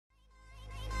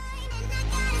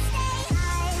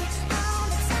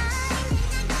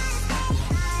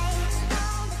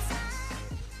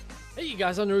you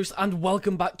guys, I'm Nereus, and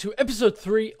welcome back to episode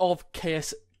 3 of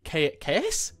Chaos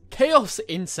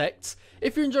Insects.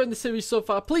 If you're enjoying the series so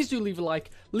far, please do leave a like,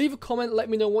 leave a comment, let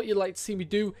me know what you'd like to see me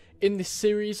do in this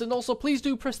series, and also please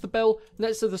do press the bell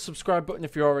next to the subscribe button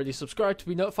if you're already subscribed to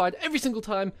be notified every single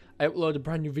time I upload a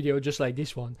brand new video just like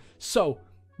this one. So,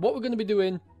 what we're going to be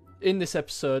doing in this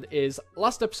episode is,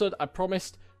 last episode I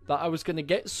promised that I was going to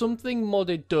get something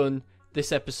modded done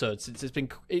this episode, since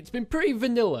it's been pretty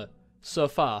vanilla so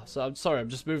far. So I'm sorry, I'm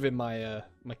just moving my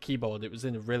my keyboard. It was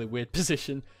in a really weird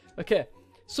position. Okay,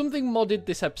 something modded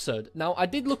this episode. Now I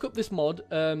did look up this mod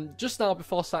just now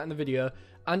before starting the video,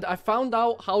 and I found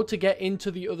out how to get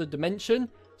into the other dimension.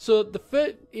 So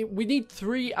we need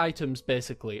 3 items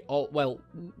basically, or well,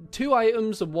 2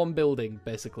 items and 1 building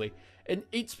basically, and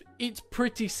it's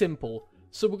pretty simple.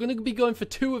 So we're going to be going for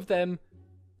 2 of them.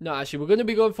 No, actually, we're going to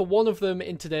be going for 1 of them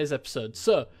in today's episode.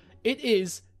 So it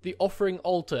is the offering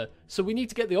altar. So we need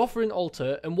to get the offering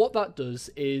altar, and what that does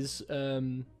is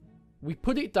we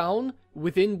put it down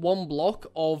within 1 block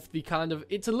of the kind of,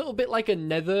 it's a little bit like a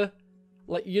nether,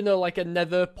 like, you know, like a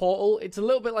nether portal. It's a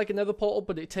little bit like a nether portal,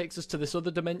 but it takes us to this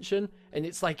other dimension, and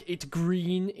it's like, it's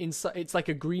green inside. It's like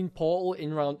a green portal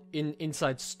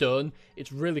inside stone.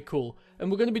 It's really cool, and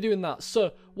we're going to be doing that.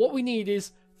 So what we need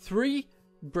is 3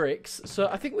 bricks. So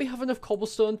I think we have enough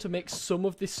cobblestone to make some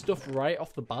of this stuff right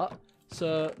off the bat.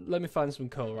 So let me find some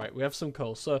coal. Right, we have some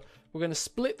coal. So we're going to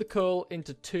split the coal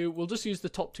into 2. We'll just use the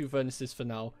top 2 furnaces for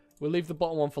now. We'll leave the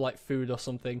bottom one for like food or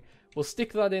something. We'll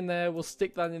stick that in there. We'll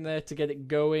stick that in there to get it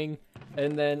going,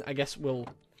 and then I guess we'll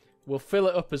fill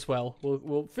it up as well.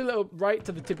 We'll fill it up right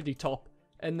to the tippity top.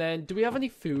 And then, do we have any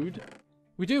food?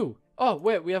 We do. Oh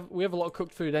wait, we have a lot of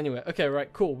cooked food anyway. Okay,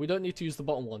 right, cool. We don't need to use the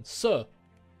bottom one. So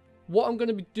what I'm going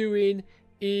to be doing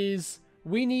is,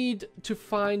 we need to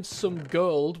find some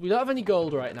gold. We don't have any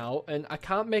gold right now, and I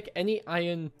can't make any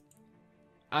iron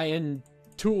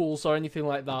tools or anything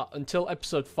like that until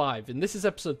episode 5, and this is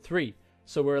episode 3,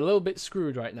 so we're a little bit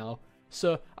screwed right now.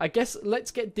 So I guess let's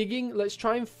get digging. Let's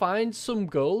try and find some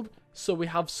gold so we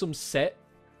have some set.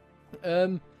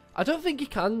 I don't think you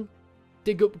can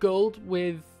dig up gold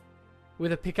with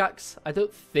a pickaxe. I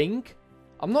don't think.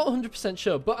 I'm not 100%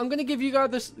 sure, but I'm going to give you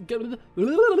guys this. I'm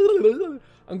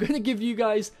going to give you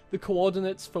guys the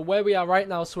coordinates for where we are right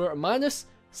now. So we're at minus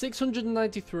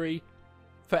 693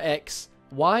 for X.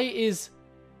 Y is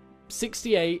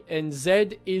 68 and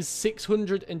Z is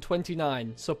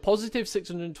 629. So positive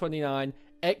 629.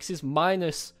 X is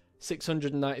minus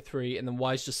 693, and then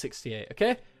Y is just 68.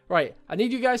 Okay? Right. I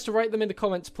need you guys to write them in the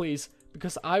comments, please,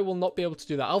 because I will not be able to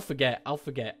do that. I'll forget.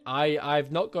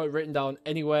 I've not got it written down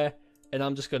anywhere, and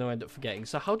I'm just going to end up forgetting.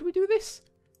 So how do we do this?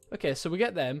 Okay, so we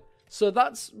get them. So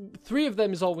that's 3 of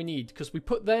them is all we need, because we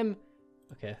put them...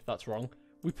 Okay, that's wrong.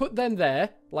 We put them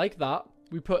there, like that.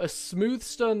 We put a smooth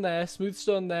stone there, smooth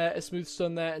stone there, a smooth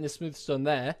stone there, and a smooth stone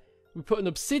there. We put an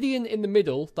obsidian in the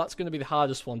middle. That's going to be the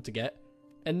hardest one to get.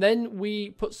 And then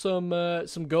we put some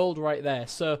gold right there.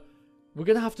 So we're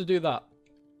going to have to do that.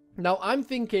 Now, I'm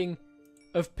thinking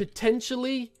of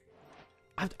potentially...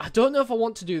 I don't know if I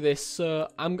want to do this, so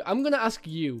I'm going to ask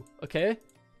you, okay?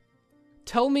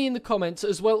 Tell me in the comments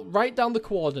as well, write down the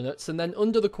coordinates, and then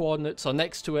under the coordinates or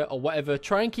next to it or whatever,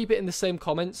 try and keep it in the same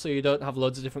comments so you don't have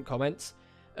loads of different comments.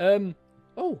 Oh,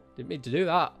 didn't mean to do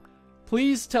that.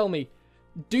 Please tell me,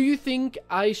 do you think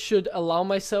I should allow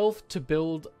myself to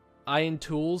build iron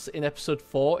tools in episode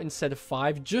 4 instead of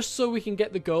 5, just so we can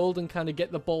get the gold and kind of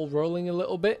get the ball rolling a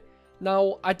little bit?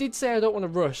 Now, I did say I don't want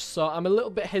to rush, so I'm a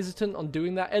little bit hesitant on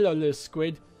doing that. Hello, little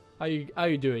squid. How you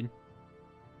doing?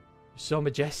 You're so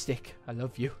majestic. I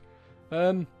love you.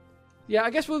 Yeah,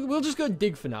 I guess we'll just go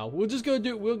dig for now. We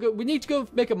need to go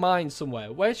make a mine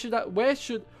somewhere.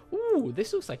 Ooh,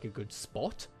 this looks like a good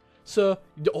spot. So,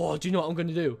 oh, do you know what I'm going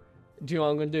to do?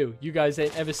 You guys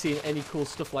ain't ever seen any cool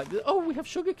stuff like this. Oh, we have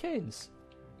sugar canes.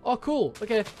 Oh, cool.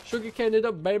 Okay, sugar cane it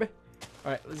up, baby.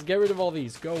 All right, let's get rid of all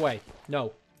these. Go away.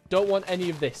 No. Don't want any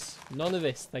of this. None of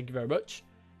this. Thank you very much.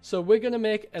 So we're gonna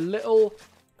make a little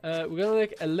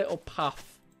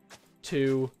path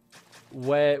to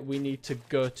where we need to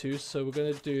go to. So we're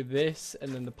gonna do this,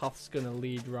 and then the path's gonna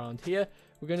lead around here.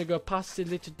 We're gonna go past the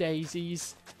little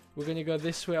daisies. We're gonna go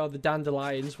this way, or the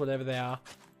dandelions, whatever they are.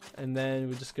 And then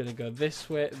we're just gonna go this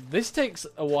way. This takes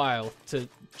a while to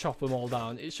chop them all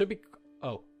down. It should be...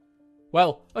 Oh.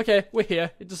 Well, okay, we're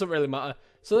here. It doesn't really matter.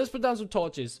 So let's put down some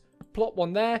torches. Plot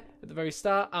one there at the very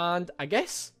start, and I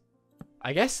guess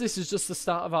this is just the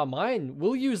start of our mine.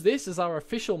 We'll use this as our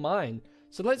official mine.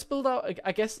 So let's build out,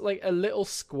 I guess, like a little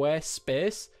square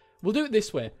space. We'll do it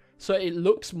this way, so it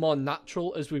looks more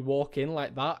natural as we walk in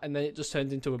like that, and then it just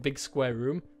turns into a big square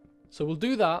room. So we'll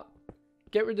do that,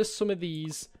 get rid of some of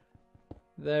these.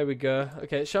 There we go.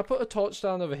 Okay, should I put a torch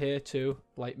down over here too?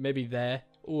 Like, maybe there.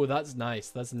 Oh, that's nice.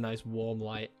 That's a nice warm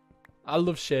light. I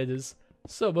love shaders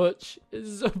so much.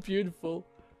 It's so beautiful.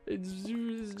 It's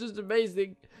just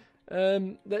amazing.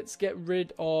 Let's get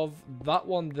rid of that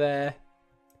one there.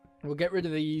 We'll get rid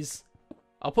of these.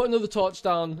 I'll put another torch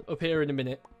down up here in a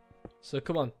minute. So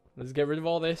come on, let's get rid of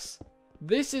all this.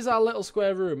 This is our little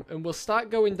square room, and we'll start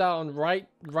going down right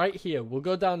here. We'll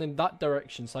go down in that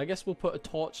direction. So I guess we'll put a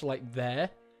torch like there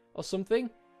or something,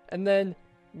 and then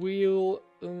we'll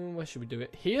where should we do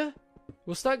it? Here.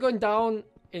 We'll start going down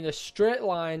in a straight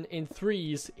line in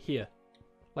threes here,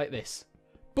 like this.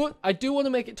 But I do want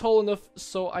to make it tall enough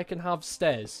so I can have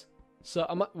stairs. So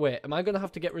am I going to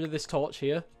have to get rid of this torch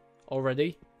here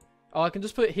already? Oh, I can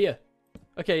just put it here.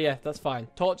 Okay, yeah, that's fine.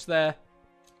 Torch there.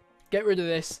 Get rid of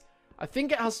this. I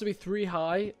think it has to be 3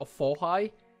 high or 4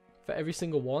 high for every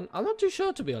single one. I'm not too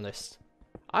sure, to be honest.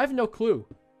 I have no clue.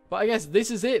 But I guess this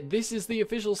is it. This is the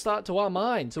official start to our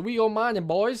mine. So we go mining,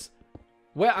 boys.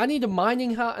 Where I need a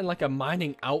mining hat and like a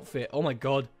mining outfit. Oh my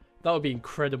god. That would be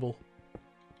incredible.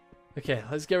 Okay,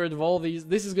 let's get rid of all these.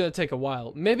 This is going to take a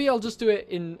while. Maybe I'll just do it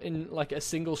in like a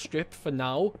single strip for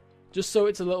now. Just so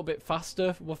it's a little bit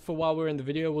faster for while we're in the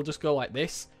video. We'll just go like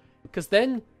this. Because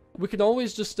then we can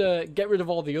always just get rid of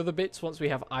all the other bits once we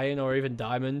have iron or even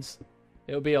diamonds.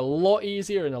 It'll be a lot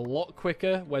easier and a lot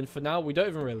quicker when for now we don't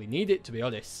even really need it, to be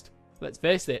honest. Let's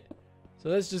face it. So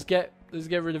let's get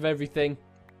rid of everything.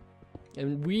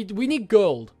 And we need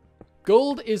gold.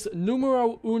 Gold is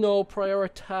numero uno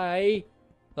priority.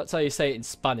 That's how you say it in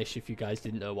Spanish if you guys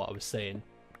didn't know what I was saying.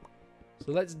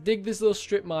 So let's dig this little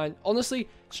strip mine. Honestly,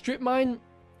 strip mining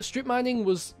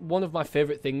was one of my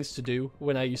favorite things to do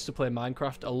when I used to play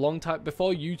Minecraft a long time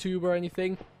before YouTube or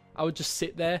anything. I would just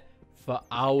sit there for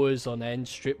hours on end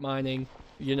strip mining,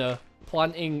 you know,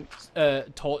 planting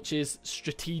torches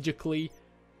strategically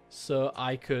so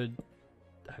I could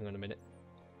hang on a minute.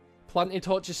 Planting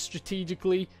torches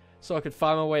strategically so I could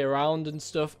find my way around and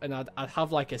stuff, and I'd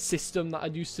have like a system that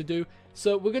I'd used to do.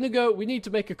 So we're gonna go. We need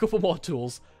to make a couple more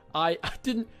tools. I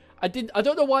don't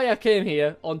know why I came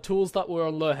here on tools that were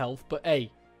on low health, but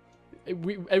hey,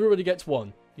 everybody gets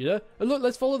one, you know. And look,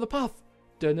 let's follow the path.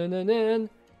 Dun dun dun dun.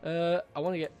 I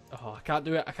want to get. Oh, I can't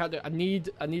do it. I can't do it. I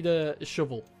need a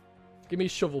shovel. Give me a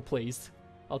shovel, please.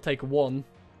 I'll take one.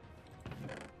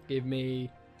 Give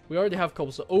me. We already have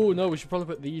cobblestone. Oh no, we should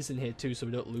probably put these in here too, so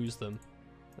we don't lose them.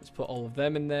 Let's put all of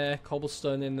them in there.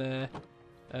 Cobblestone in there.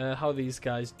 How are these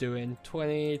guys doing?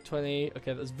 20, 20.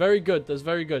 Okay, that's very good. That's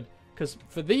very good. Because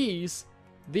for these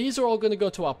are all going to go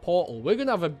to our portal. We're going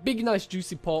to have a big, nice,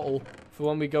 juicy portal for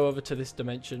when we go over to this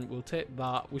dimension. We'll take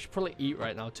that. We should probably eat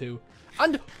right now too.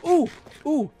 And,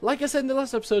 ooh, like I said in the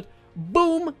last episode,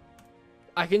 boom!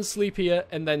 I can sleep here.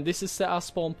 And then this is set our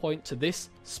spawn point to this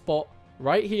spot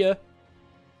right here.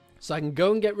 So I can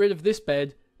go and get rid of this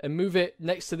bed and move it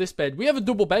next to this bed. We have a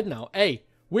double bed now. Hey,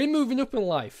 we're moving up in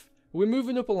life. We're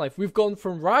moving up in life. We've gone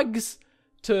from rags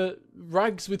to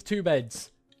rags with 2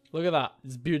 beds. Look at that.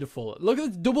 It's beautiful. Look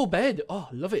at the double bed. Oh,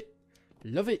 love it.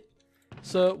 Love it.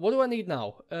 So, what do I need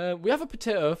now? We have a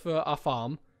potato for our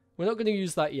farm. We're not going to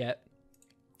use that yet.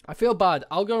 I feel bad.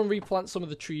 I'll go and replant some of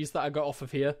the trees that I got off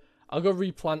of here. I'll go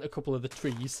replant a couple of the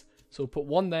trees. So, we'll put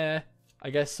one there. I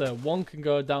guess one can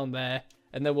go down there.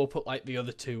 And then we'll put, like, the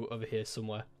other 2 over here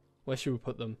somewhere. Where should we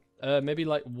put them? Maybe,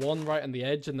 like, one right on the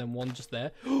edge and then one just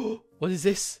there. What is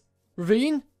this?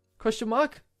 Ravine? Question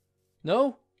mark?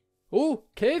 No? Oh,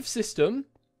 cave system.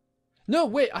 No,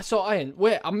 wait, I saw iron.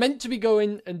 Wait, I'm meant to be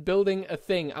going and building a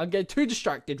thing. I'm getting too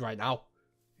distracted right now.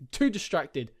 Too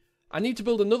distracted. I need to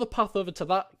build another path over to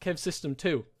that cave system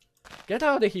too. Get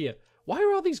out of here. Why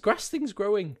are all these grass things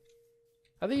growing?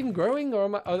 Are they even growing, or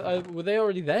were they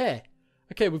already there?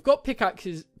 Okay, we've got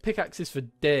pickaxes for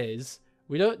days.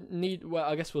 We don't need, well,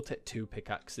 I guess we'll take 2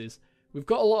 pickaxes. We've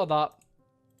got a lot of that.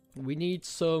 We need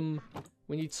some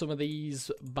of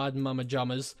these bad mama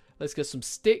jammers. Let's get some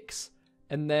sticks.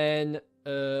 And then,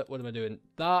 what am I doing?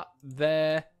 That,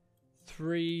 there,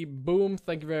 3, boom,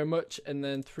 thank you very much. And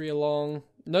then 3 along.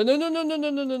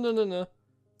 No.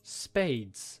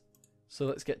 Spades. So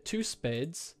let's get 2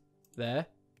 spades there.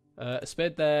 A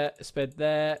spade there, a spade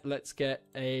there. Let's get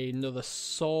another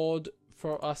sword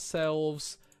for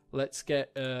ourselves. Let's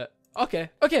get, okay,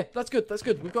 that's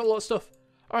good. We've got a lot of stuff.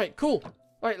 Alright, cool.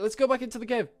 Alright, let's go back into the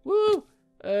cave. Woo!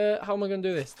 How am I going to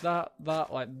do this? That,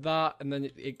 like that, and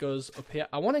then it goes up here.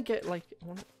 I want to get, like,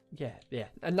 yeah.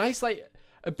 A nice, like,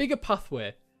 a bigger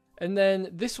pathway. And then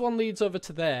this one leads over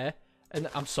to there. And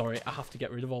I'm sorry, I have to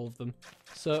get rid of all of them.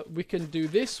 So we can do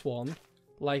this one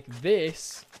like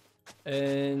this.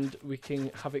 And we can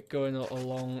have it going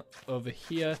along over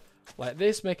here like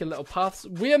this, making little paths.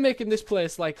 We are making this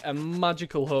place like a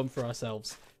magical home for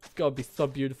ourselves. It's gotta be so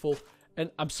beautiful.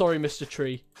 And I'm sorry, Mr.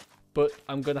 Tree, but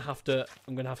I'm gonna have to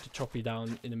chop you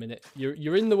down in a minute.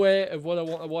 You're in the way of what I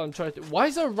want. What I'm trying to. Why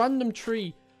is there a random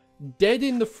tree dead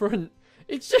in the front?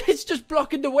 It's just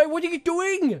blocking the way. What are you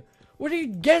doing? What are you?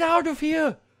 Get out of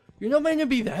here! You're not meant to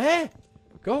be there.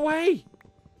 Go away.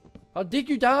 I'll dig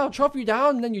you down, I'll chop you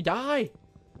down, and then you die.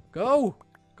 Go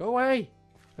away.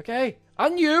 Okay,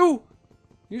 and you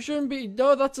shouldn't be.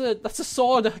 No, that's a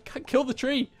sword. I can't kill the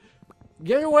tree.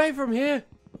 Get away from here.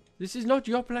 This is not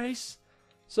your place.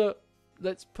 So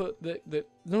let's put the.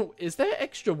 No, is there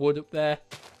extra wood up there?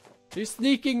 Are you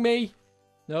sneaking me?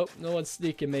 Nope, no one's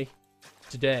sneaking me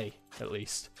today, at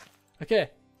least. Okay,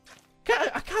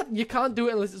 I can't. You can't do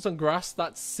it unless it's on grass.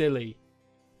 That's silly.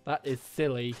 That is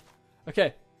silly.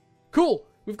 Okay. Cool,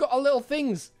 we've got our little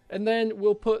things, and then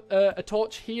we'll put a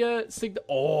torch here.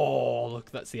 Oh,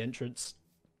 look, that's the entrance.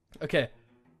 Okay.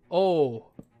 Oh,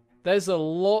 there's a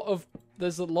lot of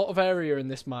area in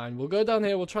this mine. We'll go down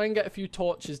here. We'll try and get a few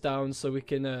torches down so we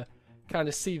can kind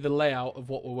of see the layout of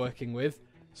what we're working with.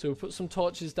 So we'll put some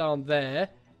torches down there,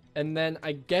 and then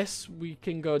I guess we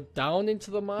can go down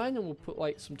into the mine, and we'll put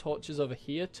like some torches over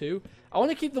here too. I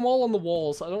want to keep them all on the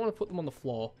walls. I don't want to put them on the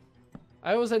floor.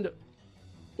 I always end up.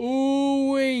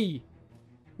 Ooh-wee!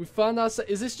 We found out.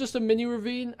 Is this just a mini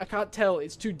ravine? I can't tell.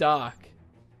 It's too dark.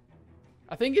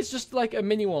 I think it's just like a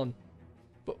mini one.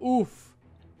 But oof.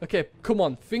 Okay, come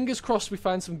on. Fingers crossed we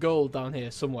find some gold down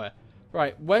here somewhere.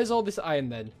 Right, where's all this iron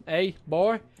then? Eh,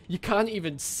 boy? You can't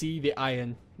even see the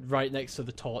iron right next to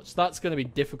the torch. That's going to be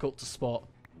difficult to spot.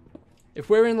 If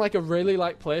we're in like a really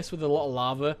light place with a lot of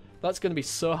lava, that's going to be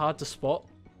so hard to spot.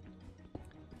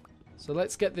 So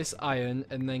let's get this iron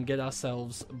and then get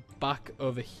ourselves back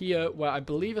over here where I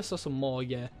believe I saw some more.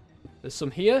 Yeah, there's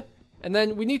some here. And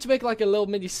then we need to make like a little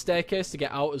mini staircase to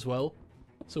get out as well.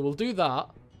 So we'll do that.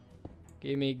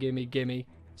 Gimme, gimme, gimme.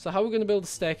 So how are we going to build a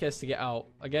staircase to get out?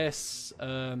 I guess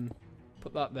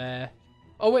put that there.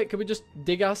 Oh wait, can we just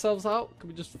dig ourselves out? Can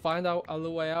we just find out our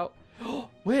little way out? Oh,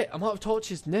 wait, I'm out of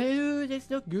torches. No,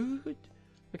 that's not good.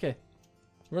 Okay,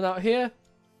 run out here.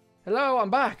 Hello,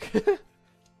 I'm back.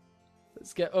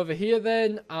 Let's get over here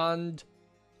then, and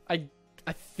I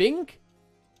think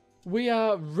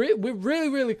we're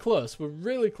really close. We're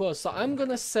really close. So I'm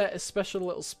gonna set a special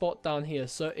little spot down here.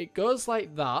 So it goes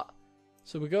like that.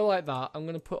 So we go like that. I'm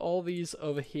gonna put all these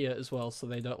over here as well, so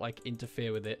they don't like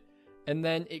interfere with it. And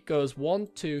then it goes 1,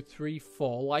 2, 3,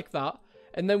 4 like that.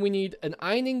 And then we need an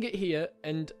iron ingot here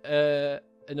and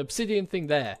an obsidian thing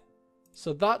there.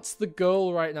 So that's the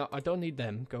goal right now. I don't need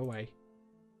them. Go away.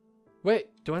 Wait,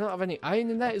 do I not have any iron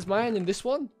in there? Is my iron in this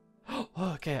one? Oh,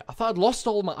 okay, I thought I'd lost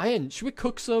all my iron. Should we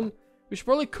cook some? We should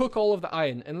probably cook all of the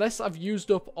iron, unless I've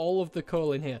used up all of the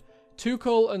coal in here. 2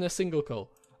 coal and a single coal.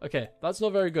 Okay, that's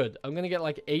not very good. I'm going to get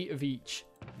like 8 of each.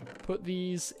 Put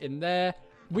these in there.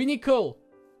 We need coal.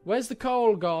 Where's the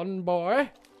coal gone, boy?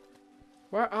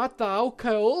 Where art thou,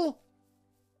 coal?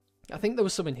 I think there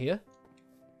was some in here.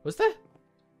 Was there?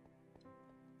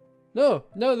 No,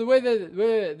 the way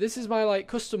that this is my like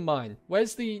custom mine.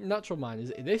 Where's the natural mine? Is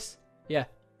it this? Yeah,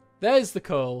 there's the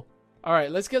coal. All right,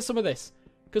 let's get some of this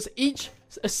because a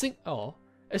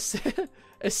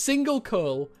single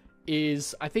coal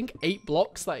is I think 8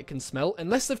 blocks that it can smelt.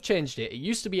 Unless they've changed it, it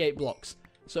used to be 8 blocks.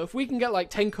 So if we can get like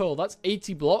 10 coal, that's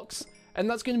 80 blocks, and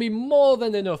that's going to be more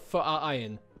than enough for our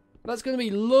iron. That's going to be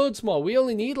loads more. We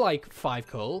only need like 5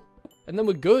 coal, and then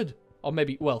we're good, or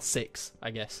maybe well 6,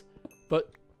 I guess. But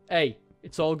hey,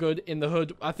 it's all good in the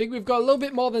hood. I think we've got a little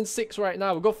bit more than 6 right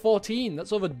now. We've got 14.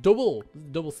 That's over double.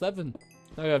 Double 7.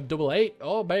 Now we have double 8.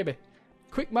 Oh, baby.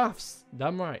 Quick maths.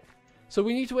 Damn right. So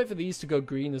we need to wait for these to go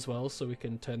green as well so we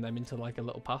can turn them into like a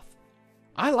little path.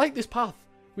 I like this path.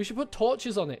 We should put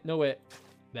torches on it. No, wait.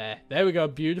 There we go.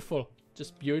 Beautiful.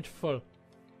 Just beautiful.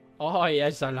 Oh,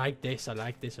 yes. I like this. I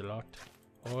like this a lot.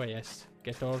 Oh, yes.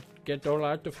 Get all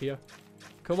out of here.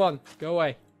 Come on. Go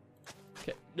away.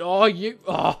 Okay. Oh, you.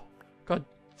 Oh, God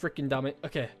freaking damn it.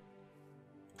 Okay.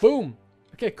 Boom.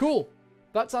 Okay, cool.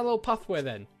 That's our little pathway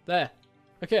then. There.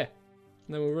 Okay.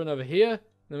 And then we'll run over here.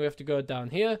 Then we have to go down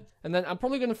here. And then I'm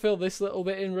probably going to fill this little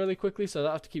bit in really quickly so I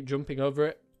don't have to keep jumping over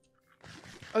it.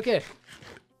 Okay.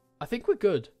 I think we're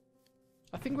good.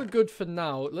 I think we're good for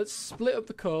now. Let's split up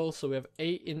the coal so we have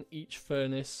 8 in each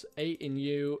furnace. 8 in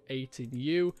you, 8 in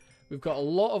you. We've got a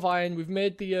lot of iron. We've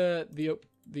made the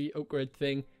upgrade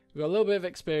thing. We've got a little bit of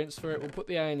experience for it. We'll put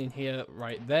the iron in here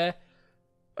right there.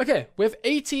 Okay, we have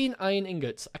 18 iron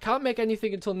ingots. I can't make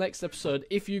anything until next episode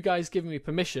if you guys give me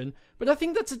permission, but I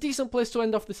think that's a decent place to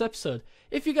end off this episode.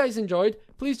 If you guys enjoyed,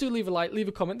 please do leave a like, leave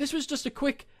a comment. This was just a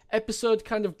quick episode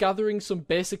kind of gathering some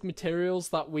basic materials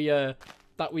that we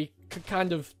could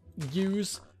kind of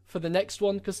use for the next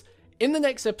one, because in the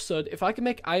next episode, if I can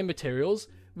make iron materials,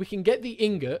 we can get the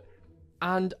ingot,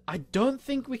 and I don't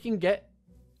think we can get...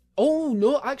 Oh,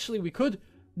 no, actually, we could.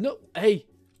 No, hey,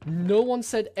 no one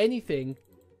said anything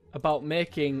about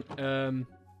making,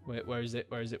 wait, where is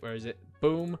it?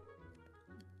 Boom.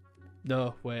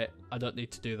 No, wait, I don't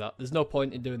need to do that. There's no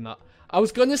point in doing that. I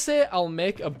was gonna say I'll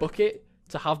make a bucket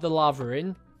to have the lava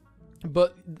in,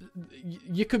 but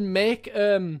you can make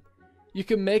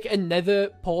a nether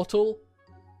portal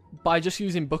by just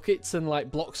using buckets and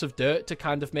like blocks of dirt to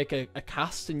kind of make a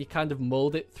cast, and you kind of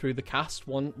mold it through the cast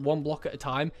one block at a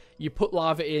time. You put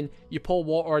lava in, you pour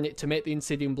water on it to make the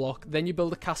obsidian block, then you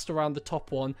build a cast around the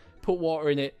top one, put water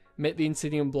in it, make the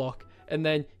obsidian block, and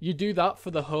then you do that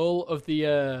for the whole of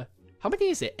the how many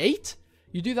is it? 8?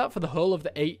 You do that for the whole of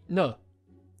the 8, no,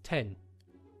 10,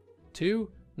 2,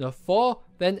 no, 4,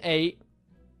 then 8.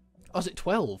 Oh, is it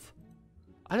 12?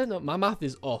 I don't know, my math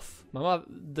is off.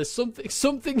 There's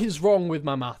something is wrong with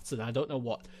my maths, and I don't know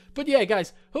what. But yeah,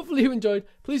 guys, hopefully you enjoyed.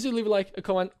 Please do leave a like, a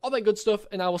comment, all that good stuff,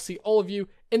 and I will see all of you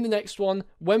in the next one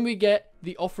when we get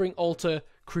the offering altar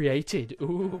created.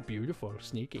 Ooh, beautiful,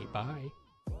 sneaky, bye.